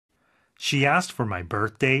She asked for my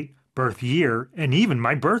birth date, birth year, and even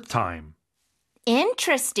my birth time.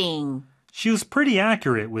 Interesting. She was pretty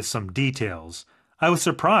accurate with some details. I was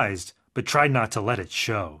surprised, but tried not to let it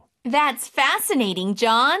show. That's fascinating,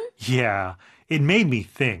 John. Yeah, it made me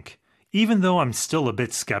think. Even though I'm still a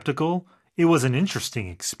bit skeptical, it was an interesting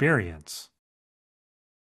experience.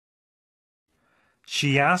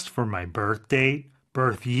 She asked for my birth date,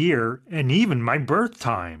 birth year, and even my birth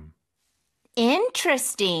time.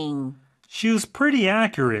 Interesting. She was pretty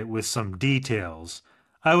accurate with some details.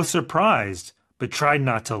 I was surprised, but tried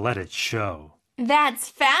not to let it show. That's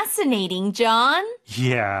fascinating, John.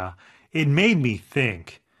 Yeah, it made me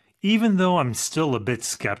think. Even though I'm still a bit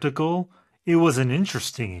skeptical, it was an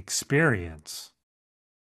interesting experience.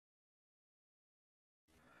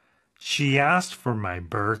 She asked for my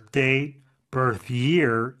birth date, birth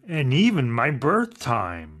year, and even my birth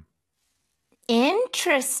time.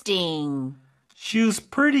 Interesting. She was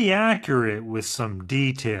pretty accurate with some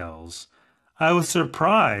details. I was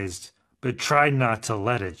surprised, but tried not to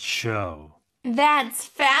let it show. That's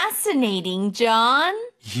fascinating, John.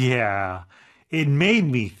 Yeah, it made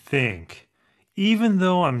me think. Even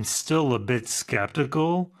though I'm still a bit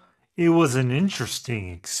skeptical, it was an interesting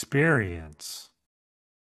experience.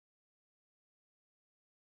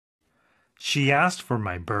 She asked for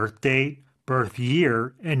my birth date, birth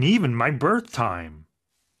year, and even my birth time.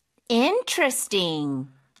 Interesting.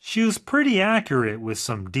 She was pretty accurate with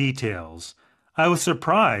some details. I was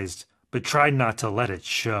surprised, but tried not to let it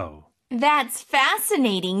show. That's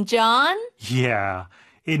fascinating, John. Yeah,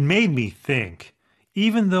 it made me think.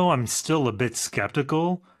 Even though I'm still a bit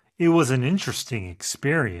skeptical, it was an interesting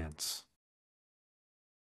experience.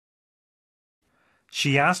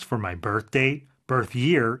 She asked for my birth date, birth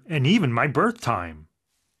year, and even my birth time.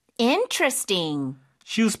 Interesting.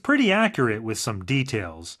 She was pretty accurate with some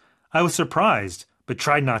details. I was surprised, but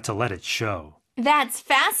tried not to let it show. That's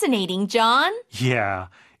fascinating, John. Yeah,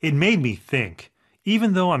 it made me think.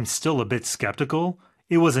 Even though I'm still a bit skeptical,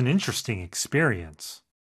 it was an interesting experience.